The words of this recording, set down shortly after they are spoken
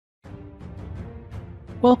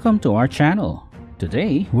Welcome to our channel.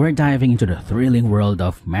 Today, we're diving into the thrilling world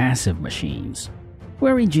of massive machines,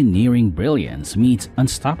 where engineering brilliance meets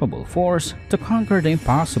unstoppable force to conquer the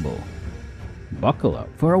impossible. Buckle up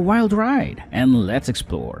for a wild ride and let's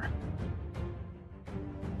explore.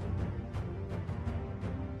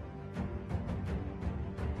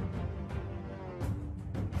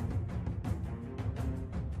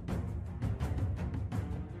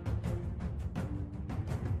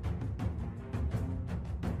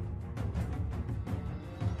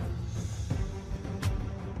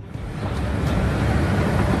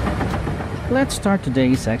 Let's start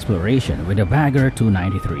today's exploration with the Bagger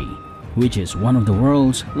 293, which is one of the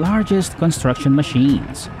world's largest construction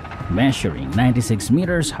machines, measuring 96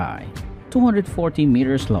 meters high, 240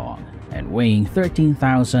 meters long, and weighing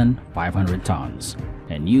 13,500 tons,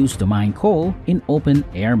 and used to mine coal in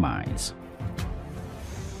open-air mines.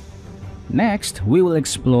 Next, we will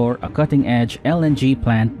explore a cutting-edge LNG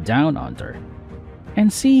plant down under,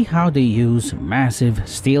 and see how they use massive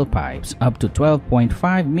steel pipes up to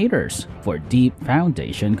 12.5 meters for deep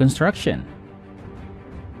foundation construction.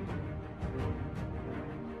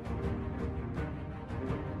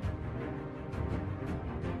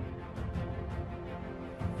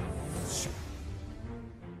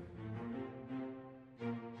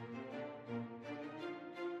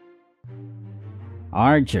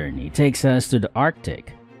 Our journey takes us to the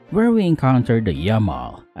Arctic, where we encountered the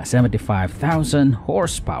Yamal, a 75,000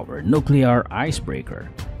 horsepower nuclear icebreaker,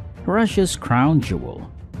 Russia's crown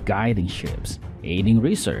jewel, guiding ships, aiding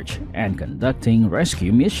research, and conducting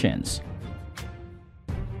rescue missions.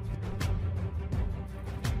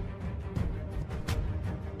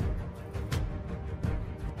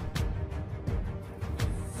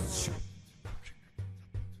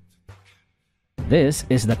 This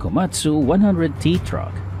is the Komatsu 100T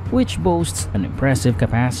truck, which boasts an impressive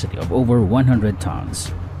capacity of over 100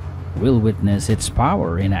 tons. We'll witness its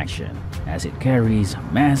power in action as it carries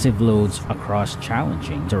massive loads across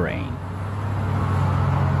challenging terrain.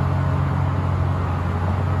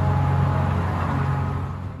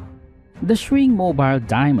 The Swing Mobile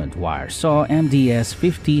Diamond Wire Saw MDS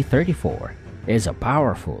 5034 is a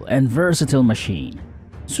powerful and versatile machine,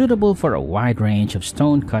 suitable for a wide range of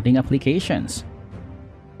stone cutting applications.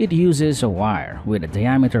 It uses a wire with a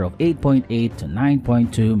diameter of 8.8 to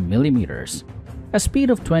 9.2 millimeters, a speed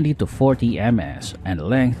of 20 to 40 ms, and a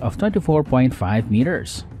length of 24.5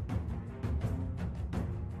 meters.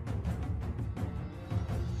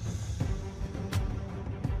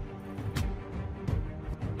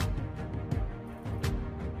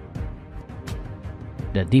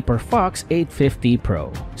 The Deeper Fox 850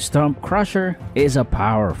 Pro Stump Crusher is a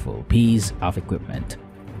powerful piece of equipment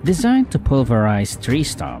designed to pulverize tree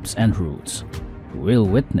stumps and roots. We'll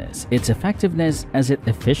witness its effectiveness as it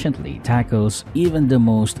efficiently tackles even the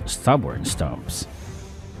most stubborn stumps.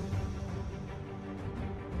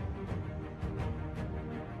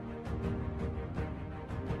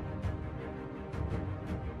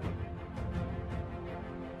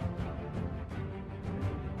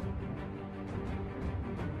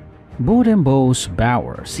 Bodenbo's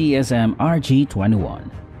Bauer CSM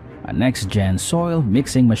RG21, a next-gen soil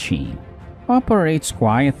mixing machine, operates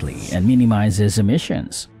quietly and minimizes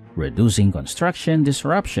emissions, reducing construction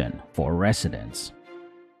disruption for residents.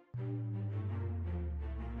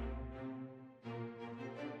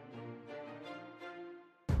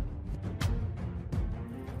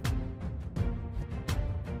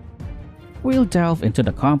 We'll delve into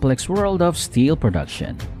the complex world of steel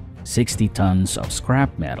production. 60 tons of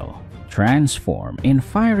scrap metal transform in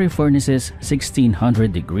fiery furnaces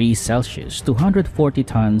 1600 degrees Celsius to 140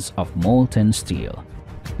 tons of molten steel,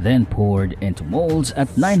 then poured into molds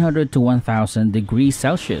at 900 to 1000 degrees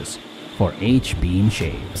Celsius for H-beam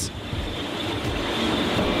shapes.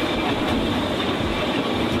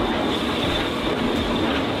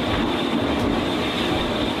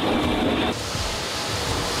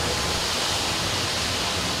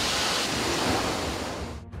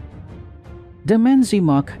 The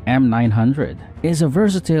Menzimuk M900 is a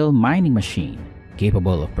versatile mining machine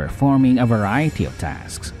capable of performing a variety of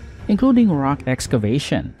tasks, including rock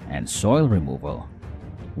excavation and soil removal.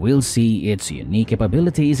 We'll see its unique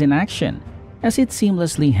capabilities in action as it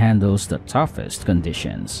seamlessly handles the toughest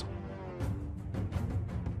conditions.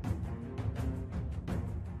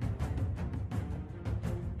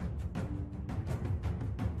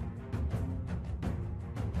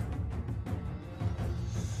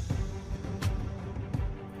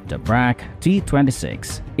 The BRAC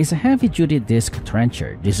T26 is a heavy-duty disc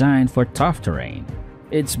trencher designed for tough terrain.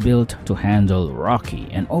 It's built to handle rocky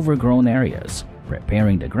and overgrown areas,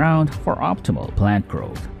 preparing the ground for optimal plant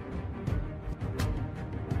growth.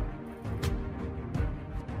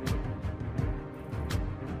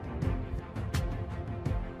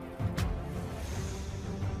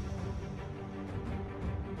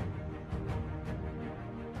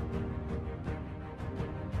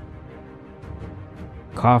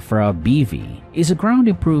 Cofra BV is a ground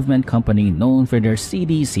improvement company known for their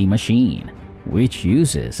CDC machine, which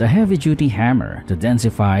uses a heavy-duty hammer to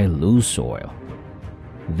densify loose soil.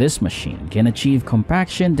 This machine can achieve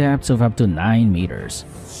compaction depths of up to 9 meters,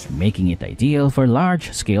 making it ideal for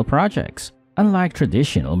large-scale projects, unlike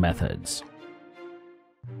traditional methods.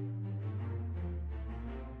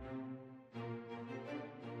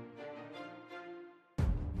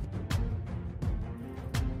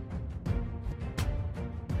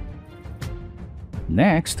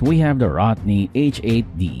 Next, we have the Rotney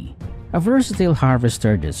H8D, a versatile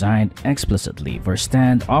harvester designed explicitly for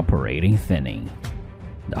stand operating thinning.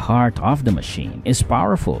 The heart of the machine is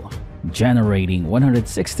powerful, generating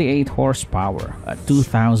 168 horsepower at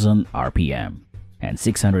 2000 RPM and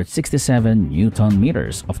 667 Newton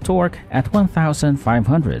meters of torque at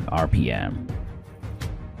 1500 RPM.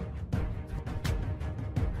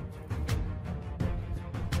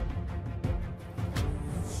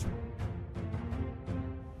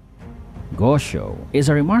 Gosho is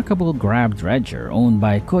a remarkable grab dredger owned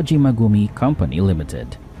by Kojimagumi Company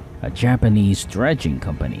Limited, a Japanese dredging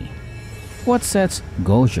company. What sets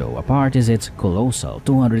Gosho apart is its colossal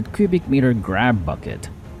 200 cubic meter grab bucket,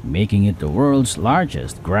 making it the world's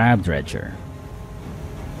largest grab dredger.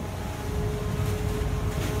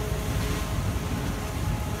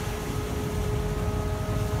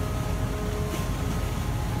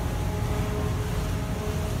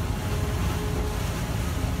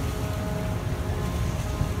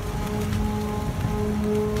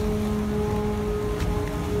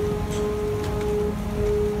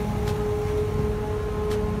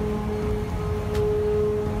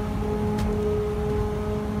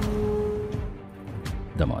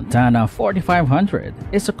 The Montana 4500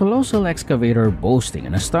 is a colossal excavator boasting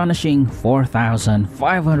an astonishing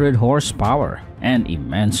 4,500 horsepower and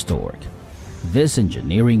immense torque. This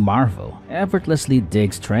engineering marvel effortlessly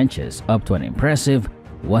digs trenches up to an impressive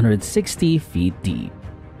 160 feet deep,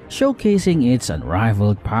 showcasing its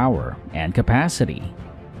unrivaled power and capacity.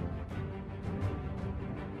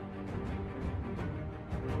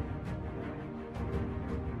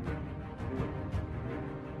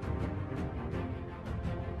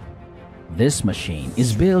 This machine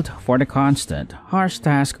is built for the constant, harsh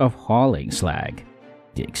task of hauling slag.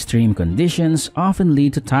 The extreme conditions often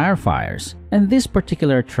lead to tire fires, and this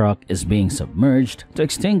particular truck is being submerged to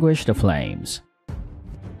extinguish the flames.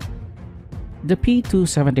 The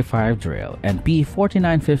P275 drill and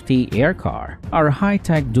P4950 air car are a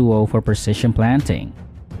high-tech duo for precision planting.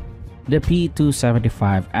 The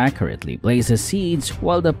P275 accurately places seeds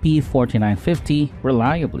while the P4950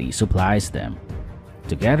 reliably supplies them.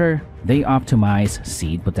 Together, they optimize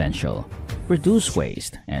seed potential, reduce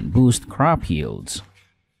waste, and boost crop yields.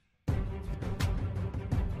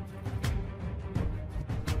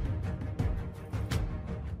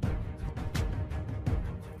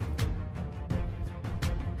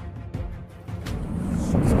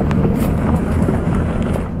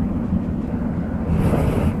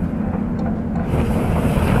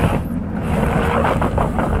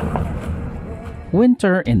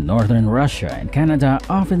 Winter in northern Russia and Canada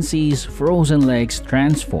often sees frozen lakes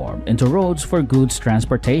transformed into roads for goods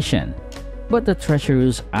transportation, but the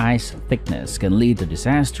treacherous ice thickness can lead to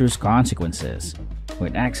disastrous consequences,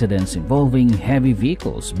 with accidents involving heavy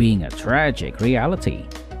vehicles being a tragic reality.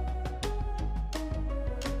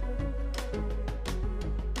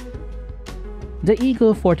 The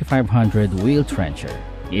Eagle 4500 wheel trencher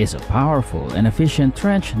is a powerful and efficient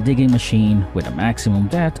trench digging machine with a maximum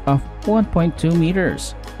depth of 1.2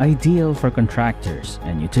 meters, ideal for contractors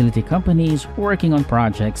and utility companies working on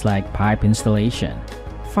projects like pipe installation,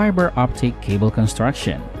 fiber optic cable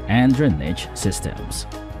construction, and drainage systems.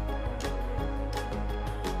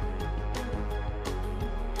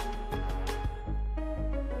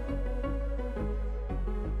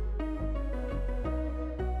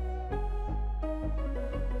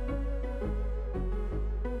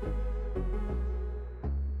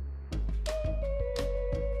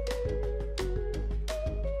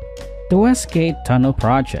 The Westgate Tunnel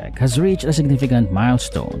project has reached a significant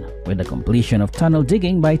milestone with the completion of tunnel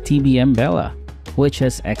digging by TBM Bella, which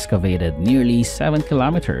has excavated nearly 7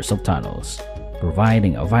 kilometers of tunnels,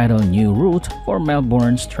 providing a vital new route for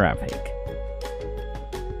Melbourne's traffic.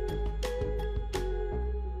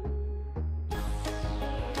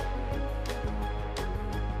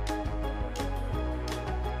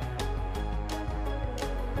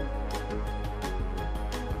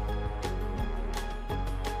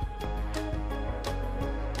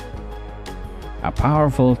 A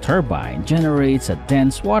powerful turbine generates a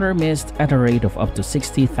dense water mist at a rate of up to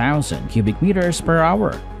 60,000 cubic meters per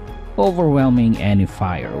hour, overwhelming any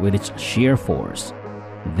fire with its sheer force.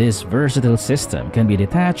 This versatile system can be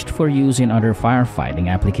detached for use in other firefighting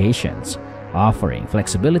applications, offering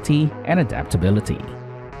flexibility and adaptability.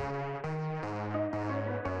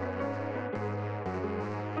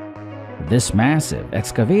 This massive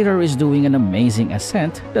excavator is doing an amazing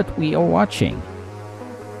ascent that we are watching.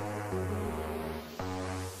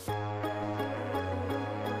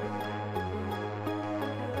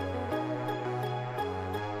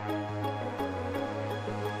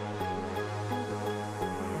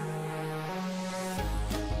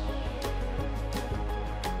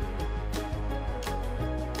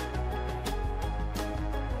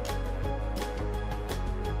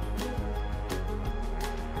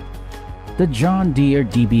 The John Deere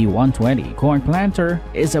DB120 corn planter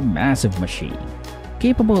is a massive machine,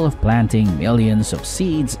 capable of planting millions of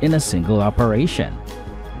seeds in a single operation.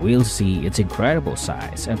 We'll see its incredible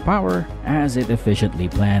size and power as it efficiently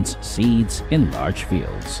plants seeds in large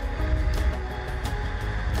fields.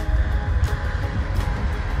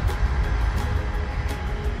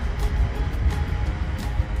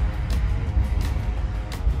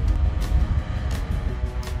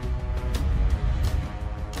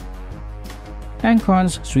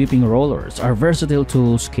 Ancon's sweeping rollers are versatile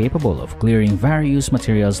tools capable of clearing various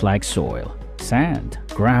materials like soil, sand,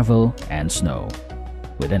 gravel, and snow.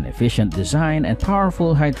 With an efficient design and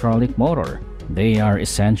powerful hydraulic motor, they are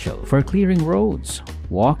essential for clearing roads,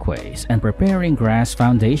 walkways, and preparing grass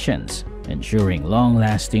foundations, ensuring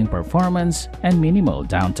long-lasting performance and minimal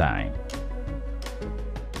downtime.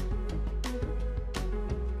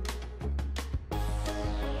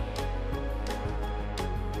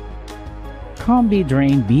 Combi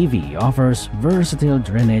Drain BV offers versatile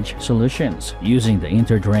drainage solutions using the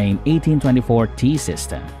InterDrain 1824T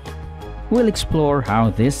system. We'll explore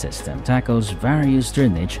how this system tackles various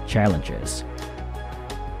drainage challenges.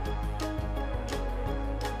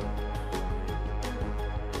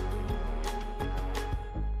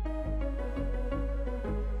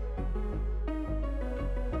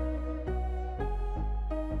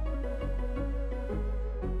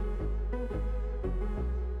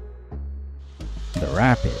 The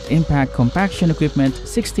Rapid Impact Compaction Equipment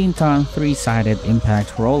 16-ton 3-sided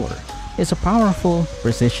impact roller is a powerful,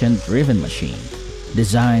 precision-driven machine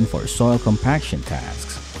designed for soil compaction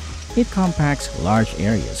tasks. It compacts large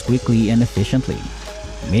areas quickly and efficiently,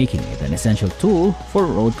 making it an essential tool for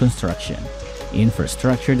road construction,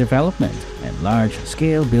 infrastructure development, and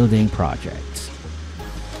large-scale building projects.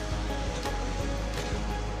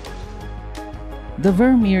 The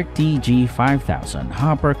Vermeer TG5000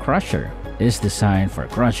 Hopper Crusher is designed for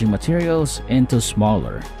crushing materials into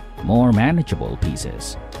smaller, more manageable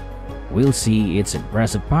pieces. We'll see its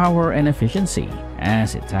impressive power and efficiency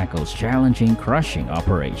as it tackles challenging crushing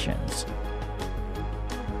operations.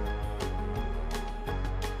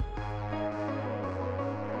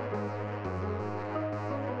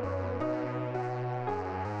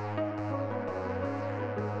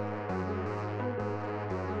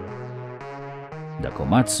 The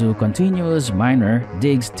Komatsu Continuous Miner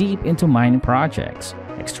digs deep into mining projects,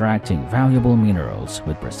 extracting valuable minerals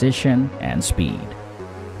with precision and speed.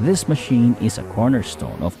 This machine is a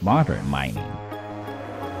cornerstone of modern mining.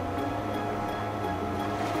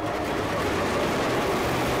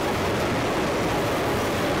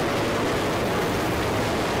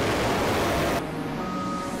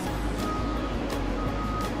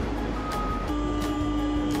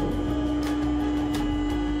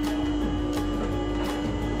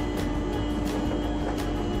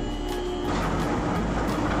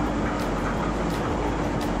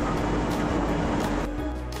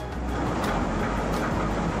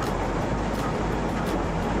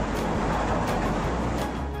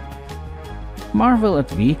 Marvel at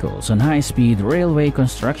vehicles on high-speed railway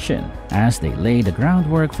construction as they lay the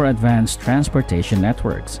groundwork for advanced transportation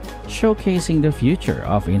networks, showcasing the future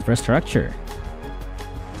of infrastructure.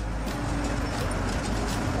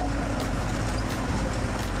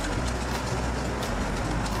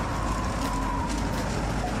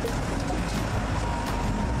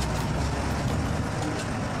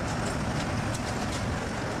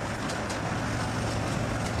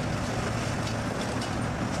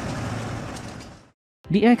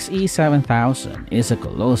 The XE7000 is a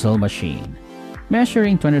colossal machine,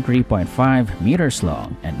 measuring 23.5 meters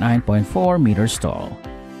long and 9.4 meters tall.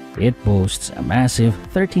 It boasts a massive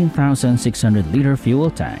 13,600-liter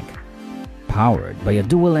fuel tank, powered by a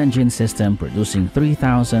dual-engine system producing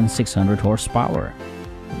 3,600 horsepower.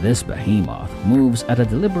 This behemoth moves at a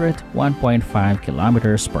deliberate 1.5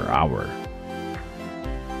 kilometers per hour.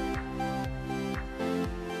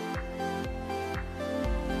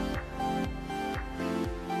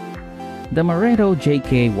 The Moreto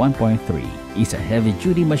JK 1.3 is a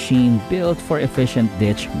heavy-duty machine built for efficient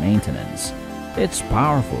ditch maintenance. Its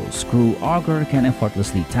powerful screw auger can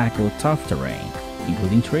effortlessly tackle tough terrain,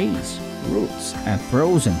 including trees, roots, and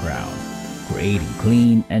frozen ground, creating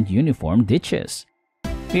clean and uniform ditches.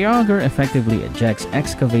 The auger effectively ejects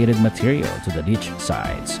excavated material to the ditch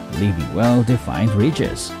sides, leaving well-defined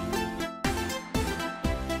ridges.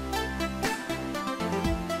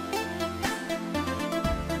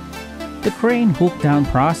 The crane hook-down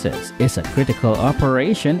process is a critical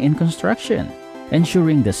operation in construction,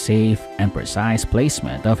 ensuring the safe and precise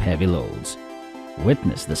placement of heavy loads.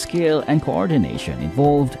 Witness the skill and coordination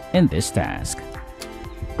involved in this task.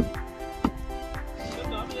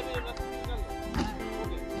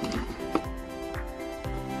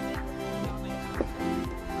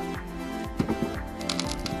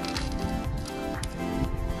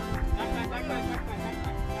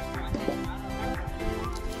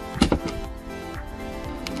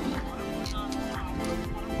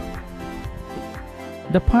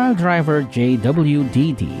 The pile driver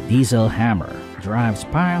JWDD diesel hammer drives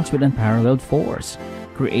piles with unparalleled force,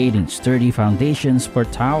 creating sturdy foundations for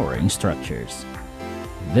towering structures.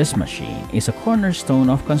 This machine is a cornerstone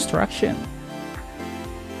of construction.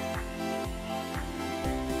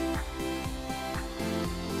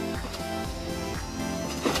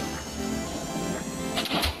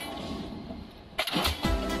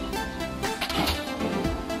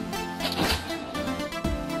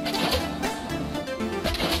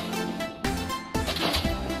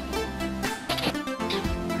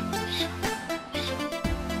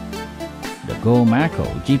 The GoMaco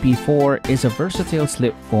GP4 is a versatile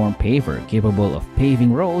slip-form paver capable of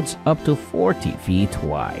paving roads up to 40 feet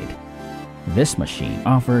wide. This machine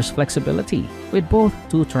offers flexibility with both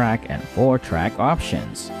 2-track and 4-track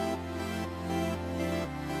options.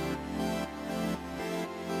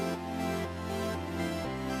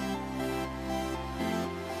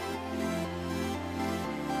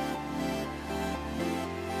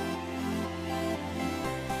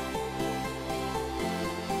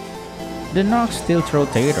 The Knox Tilt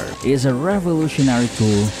Rotator is a revolutionary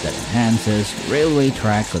tool that enhances railway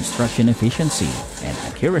track construction efficiency and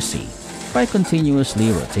accuracy by continuously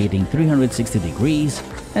rotating 360 degrees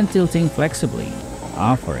and tilting flexibly,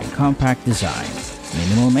 offering compact design,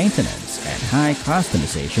 minimal maintenance, and high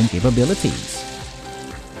customization capabilities.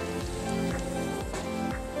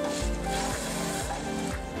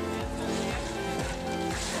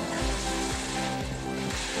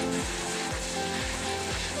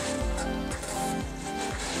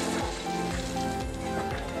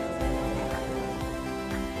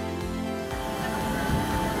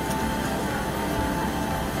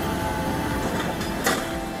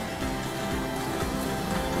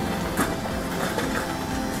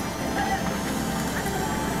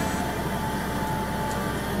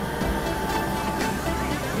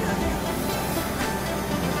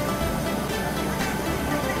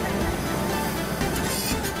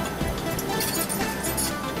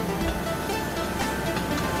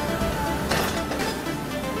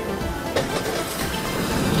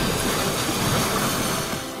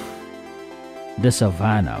 The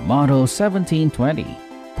Savannah Model 1720,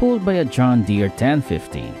 pulled by a John Deere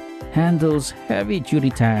 1050, handles heavy-duty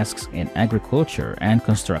tasks in agriculture and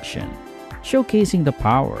construction, showcasing the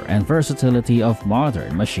power and versatility of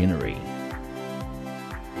modern machinery.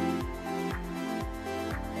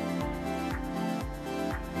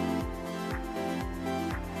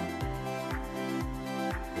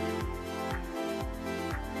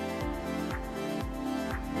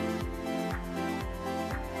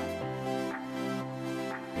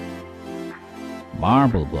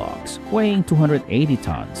 Marble blocks weighing 280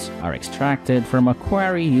 tons are extracted from a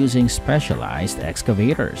quarry using specialized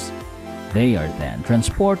excavators. They are then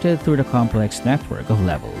transported through the complex network of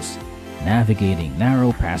levels, navigating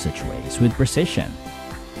narrow passageways with precision.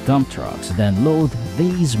 Dump trucks then load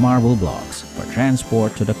these marble blocks for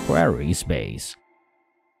transport to the quarry's base.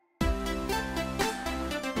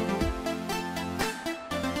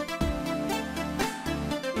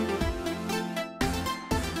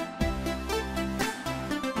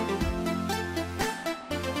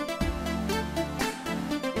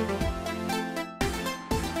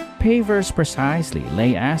 Pavers precisely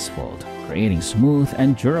lay asphalt, creating smooth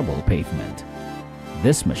and durable pavement.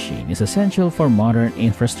 This machine is essential for modern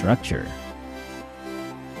infrastructure.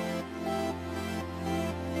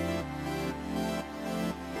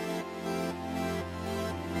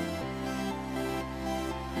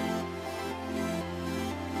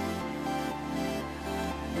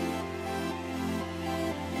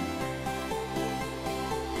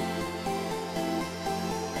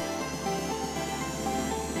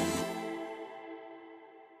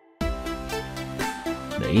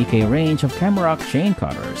 The EK range of Camerock chain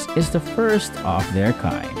cutters is the first of their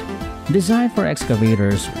kind, designed for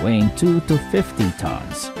excavators weighing 2 to 50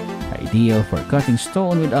 tons, ideal for cutting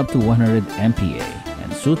stone with up to 100 MPa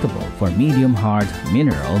and suitable for medium-hard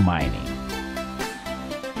mineral mining.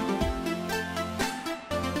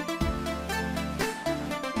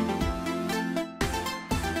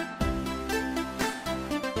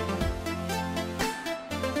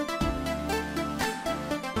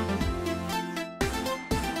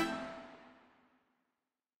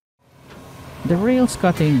 The rails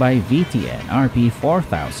cutting by VTN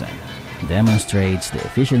RP4000 demonstrates the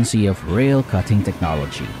efficiency of rail cutting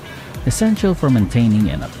technology, essential for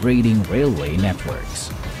maintaining and upgrading railway networks.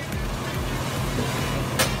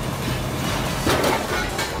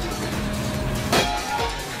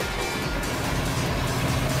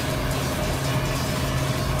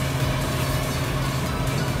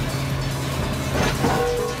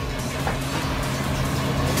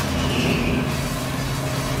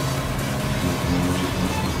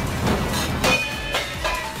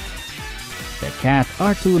 The CAT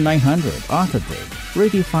R2 900 AutoDig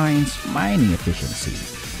redefines mining efficiency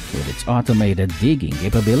with its automated digging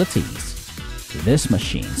capabilities. This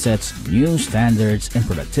machine sets new standards in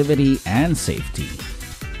productivity and safety.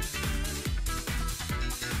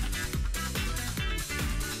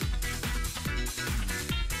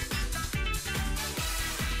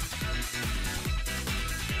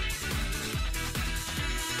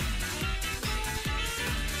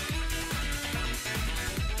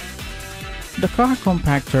 The car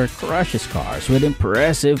compactor crushes cars with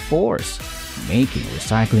impressive force, making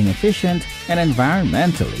recycling efficient and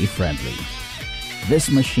environmentally friendly.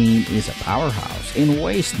 This machine is a powerhouse in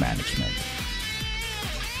waste management.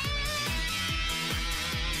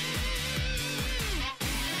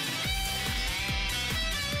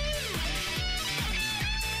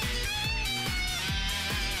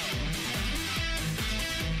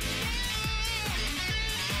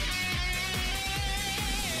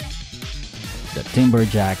 The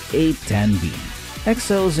Timberjack 810B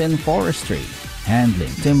excels in forestry,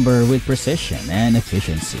 handling timber with precision and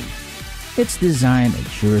efficiency. Its design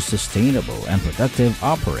ensures sustainable and productive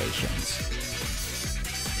operations.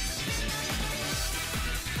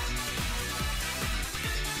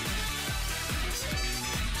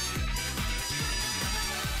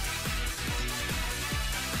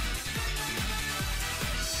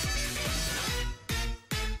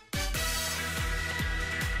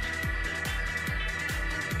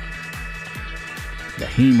 The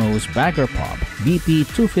Hemos Bagger Pump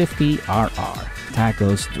BP250RR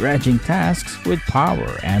tackles dredging tasks with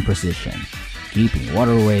power and precision, keeping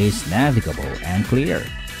waterways navigable and clear.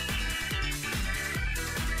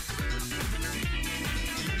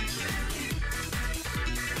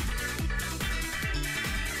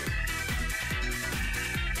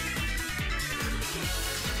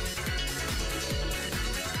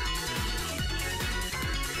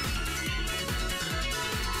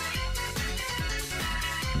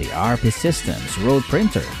 The RP Systems Road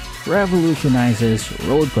Printer revolutionizes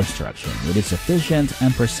road construction with its efficient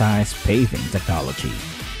and precise paving technology,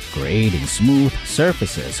 creating smooth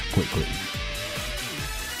surfaces quickly.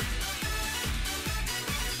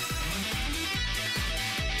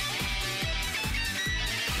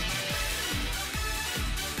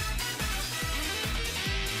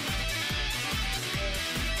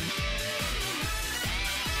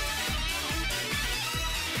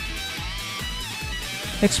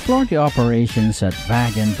 Explore the operations at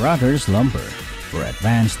Wagon Brothers Lumber, where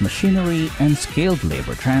advanced machinery and skilled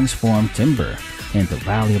labor transform timber into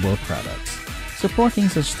valuable products, supporting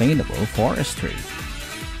sustainable forestry.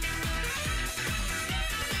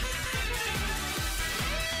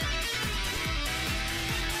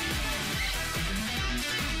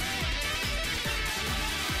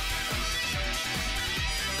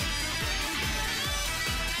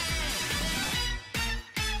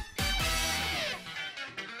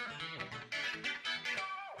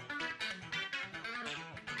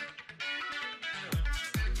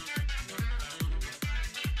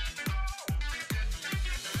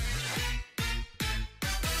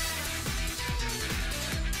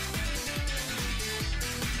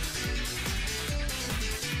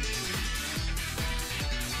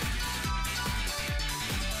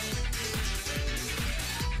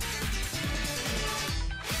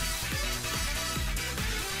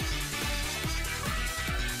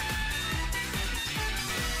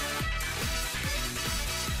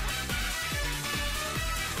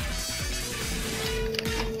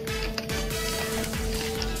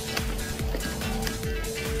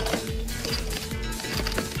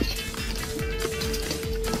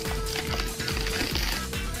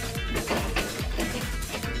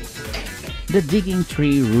 The digging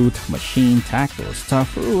tree root machine tackles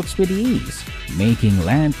tough roots with ease, making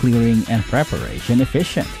land clearing and preparation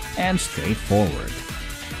efficient and straightforward.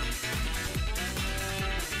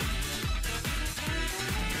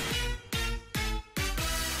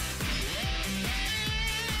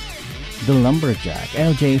 The Lumberjack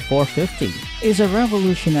LJ450 is a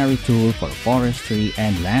revolutionary tool for forestry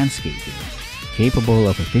and landscaping, capable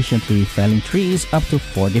of efficiently felling trees up to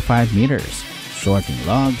 45 meters, sorting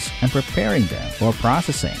logs, and preparing them for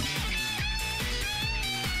processing.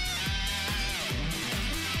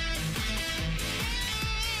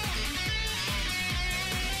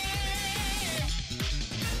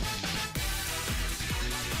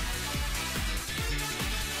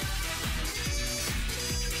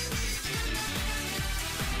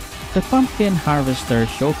 The pumpkin harvester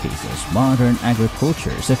showcases modern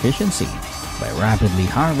agriculture's efficiency by rapidly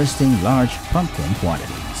harvesting large pumpkin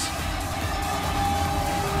quantities.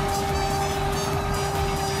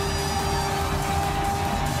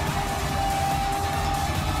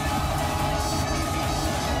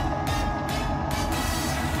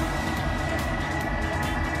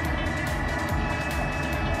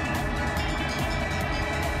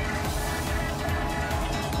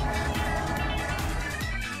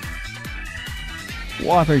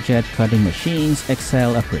 Water jet cutting machines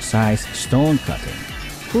excel at precise stone cutting,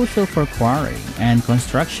 crucial for quarrying and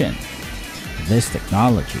construction. This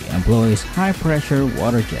technology employs high-pressure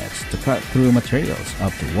water jets to cut through materials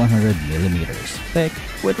up to 100 millimeters thick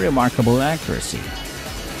with remarkable accuracy.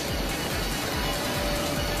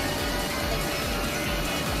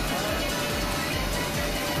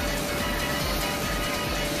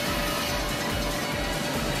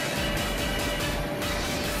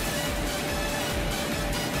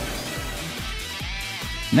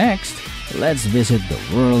 Next, let's visit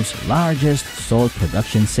the world's largest salt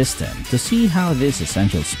production system to see how this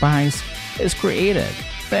essential spice is created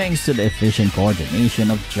thanks to the efficient coordination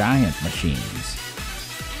of giant machines.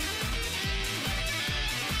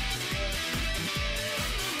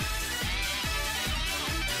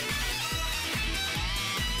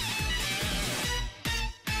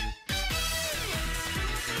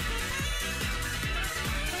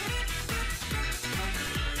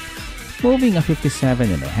 Moving a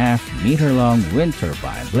 57.5-meter long wind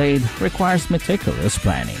turbine blade requires meticulous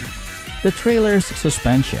planning. The trailer's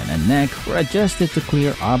suspension and neck were adjusted to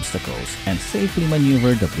clear obstacles and safely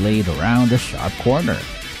maneuver the blade around a sharp corner.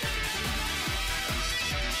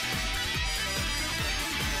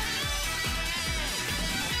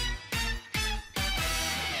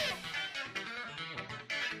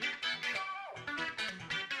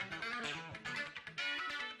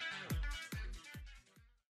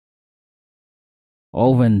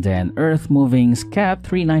 Ovenden Earth-Moving's Cat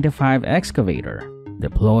 395 excavator,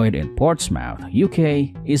 deployed in Portsmouth,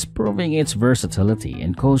 UK, is proving its versatility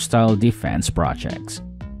in coastal defense projects,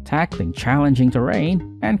 tackling challenging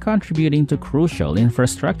terrain and contributing to crucial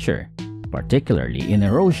infrastructure, particularly in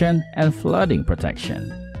erosion and flooding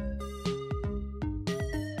protection.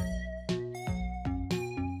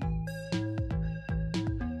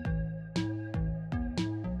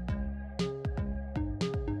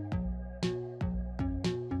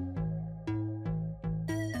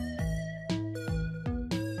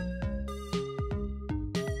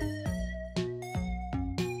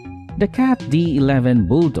 The Cat D11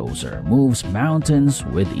 bulldozer moves mountains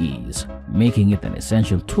with ease, making it an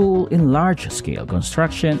essential tool in large-scale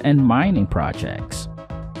construction and mining projects.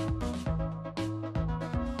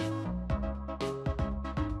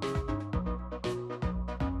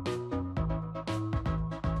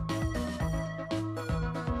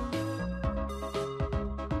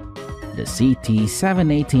 The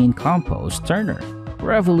CT718 compost turner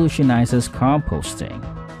revolutionizes composting,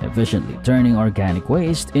 efficiently turning organic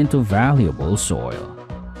waste into valuable soil.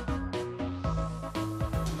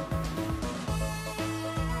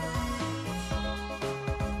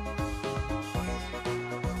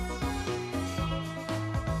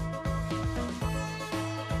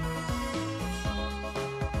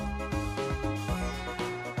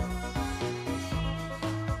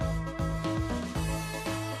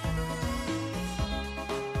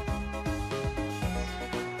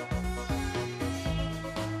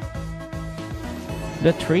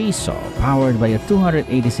 The tree saw, powered by a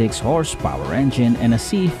 286 horsepower engine and a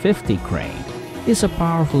C50 crane, is a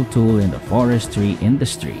powerful tool in the forestry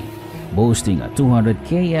industry, boasting a 200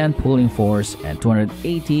 kN pulling force and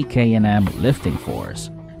 280 kNm lifting force,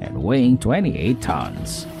 and weighing 28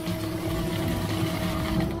 tons.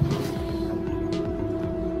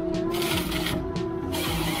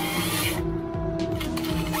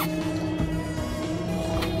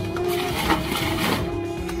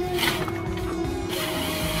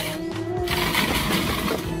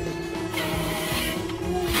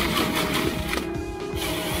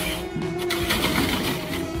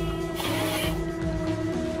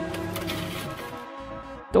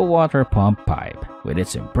 The water pump pipe, with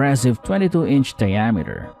its impressive 22-inch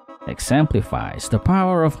diameter, exemplifies the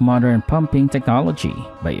power of modern pumping technology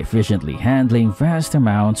by efficiently handling vast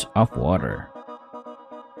amounts of water.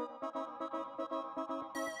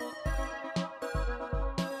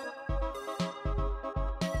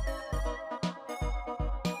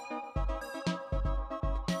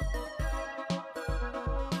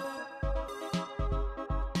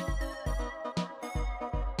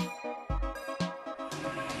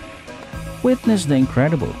 Witness the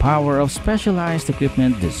incredible power of specialized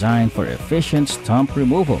equipment designed for efficient stump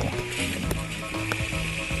removal.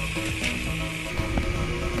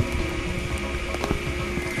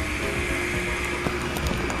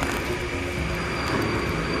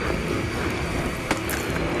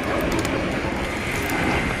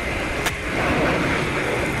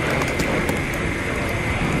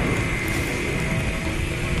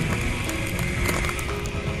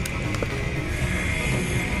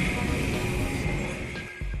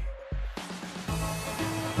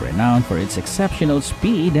 Renowned for its exceptional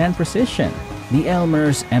speed and precision, the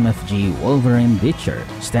Elmer's MFG Wolverine Ditcher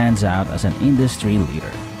stands out as an industry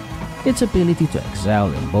leader. Its ability to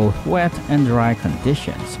excel in both wet and dry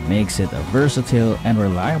conditions makes it a versatile and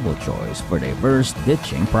reliable choice for diverse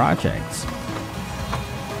ditching projects.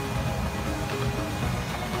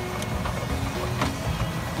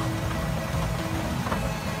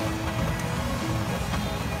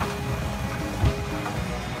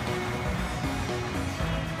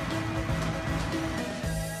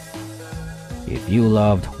 If you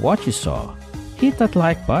loved what you saw, hit that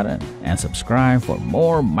like button and subscribe for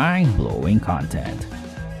more mind-blowing content.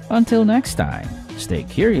 Until next time, stay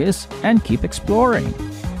curious and keep exploring.